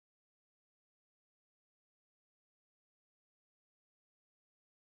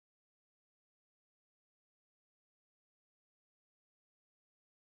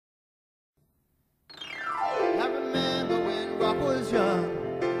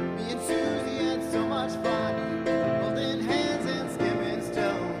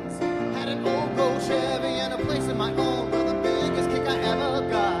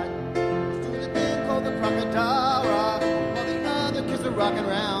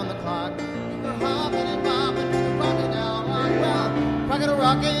the clock. We're hopping and bopping to the crocodile rock. Well, crocodile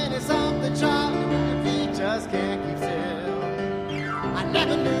rocking is something, child. Your feet just can't keep still. I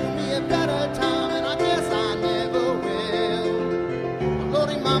never knew me a better time, and I guess I never will.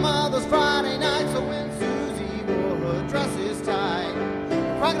 Loading my mother's Friday night, so when Susie wore her dresses tight,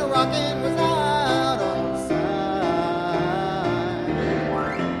 crocodile rocking was out of sight.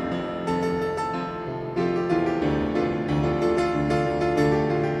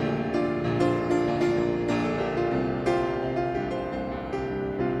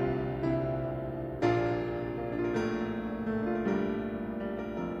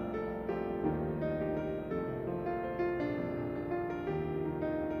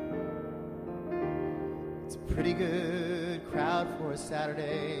 Pretty good crowd for a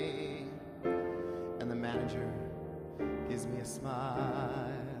Saturday, and the manager gives me a smile,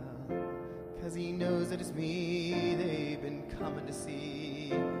 'cause he knows that it's me they've been coming to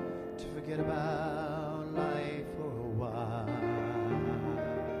see, to forget about life for a while.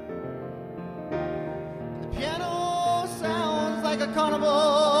 And the piano sounds like a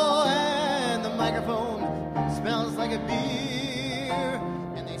carnival, and the microphone smells like a beer,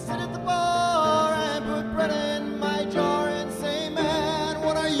 and they sit at the bar and put bread in my jar and say, man,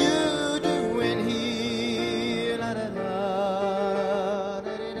 what are you doing here? La da da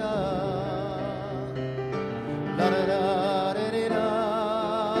da da da, la da da da da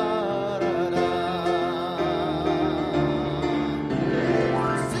da da.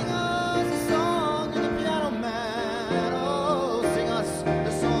 Sing us a song, you're the piano man. Oh, sing us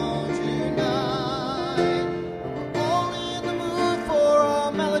the song tonight. We're only in the mood for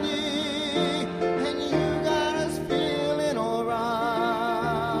a melody, and you got us feeling alright.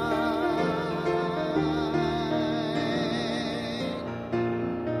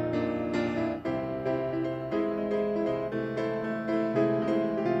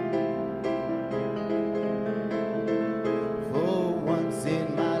 For once in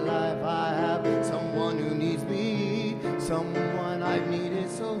my life I have someone who needs me, someone I've needed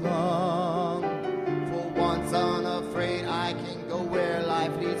so long. For once unafraid I can go where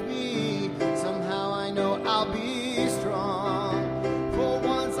life leads me, somehow I know I'll be strong. For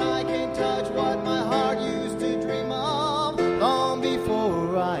once I can touch what my heart used to dream of long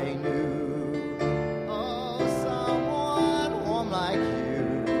before I knew. Oh, someone warm like you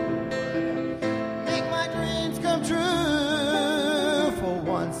make my dreams come true. For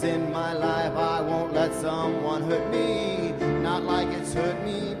once in my life I won't let someone hurt me, not like it's hurt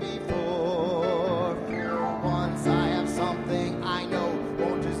me before. For once I have something I know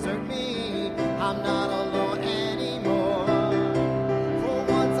won't desert me, I'm not alone anymore. For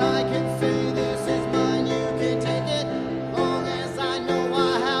once I can say this is mine, you can take it. Long as I know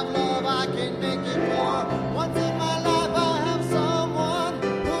I have love, I can make it more. Once in my life I have someone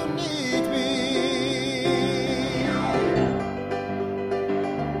who needs me.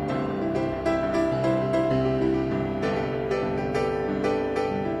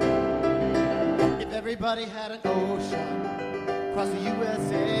 If everybody had an ocean across the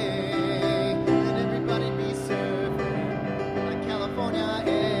USA, then everybody be surfing like California,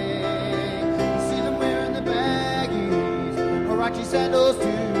 You see them wearing the baggies, Huarache sandals too,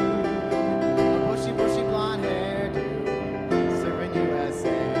 a bushy, bushy blonde hairdo, surfing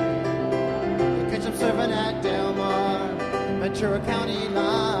USA. You catch them surfing at Del Mar, Ventura County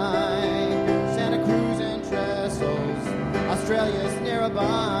line, Santa Cruz and Trestles, Australia's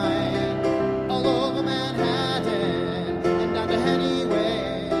Narrabeen, all over Manhattan and down to Hennyway.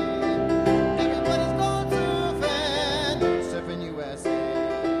 Everybody's going surfing, surfing USA.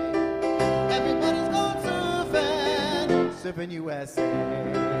 Everybody's going surfing, surfing USA.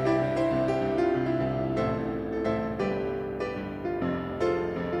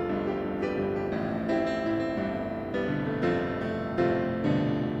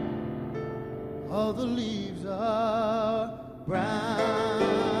 All the leaves are brown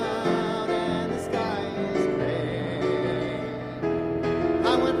and the sky is gray.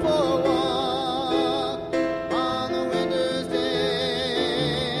 I went for a walk on the winter's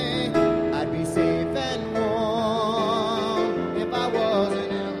day. I'd be safe and warm if I was in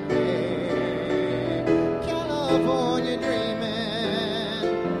LA. California dreaming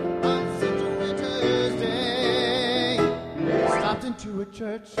on such a winter's day. Stopped into a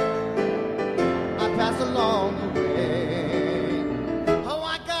church I passed along the way. Oh,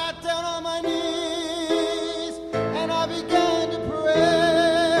 I got down on my knees and I began to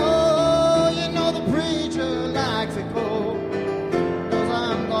pray. Oh, you know the preacher likes it cold, knows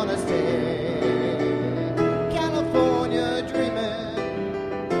I'm gonna stay. California dreaming,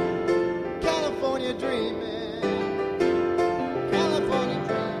 California dreaming, California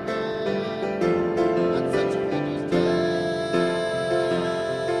dreaming.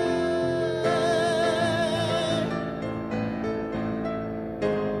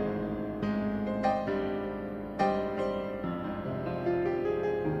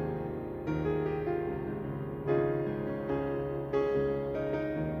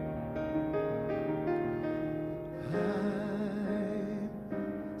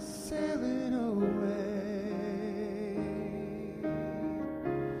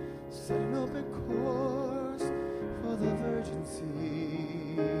 set an open course for the virgin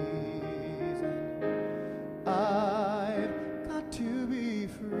seas. I've got to be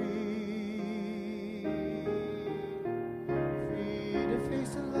free, free to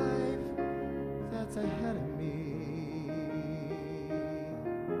face a life that's ahead of me.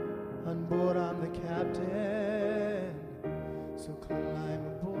 On board I'm the captain, so climb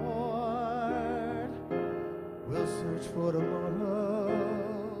aboard. We'll search for tomorrow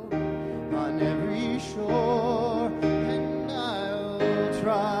on every shore, and I'll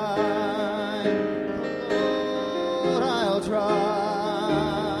try, Lord, I'll try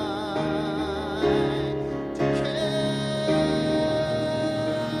to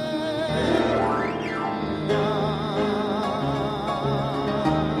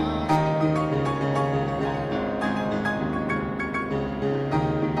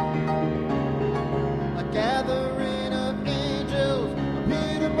a gathering of angels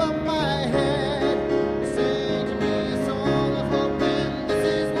appeared above my head, sing to me a song of hope, and this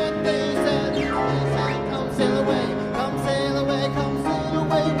is what they said. They said, come sail away, come sail away, come sail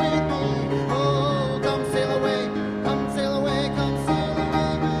away with me. Oh, come sail away, come sail away, come sail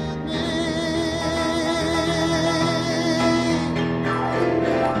away with me.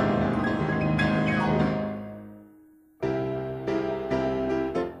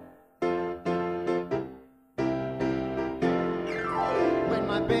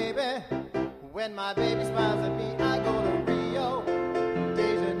 When my baby smiles at me, I go to Rio de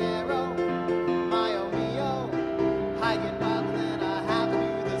Janeiro, Mio mio. I get wilder than I have to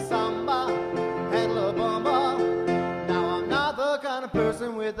do the samba and la bamba. Now I'm not the kind of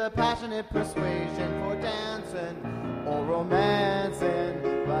person with a passionate persuasion for dancing or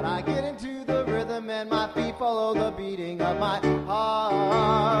romancing, but I get into the rhythm and my feet follow the beating of my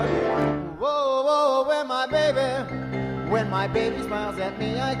heart. Whoa, whoa, when my baby smiles at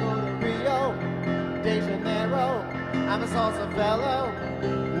me, I go to Rio de Janeiro. I'm a salsa fellow.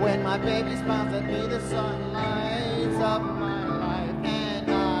 When my baby smiles at me, the sun lights up my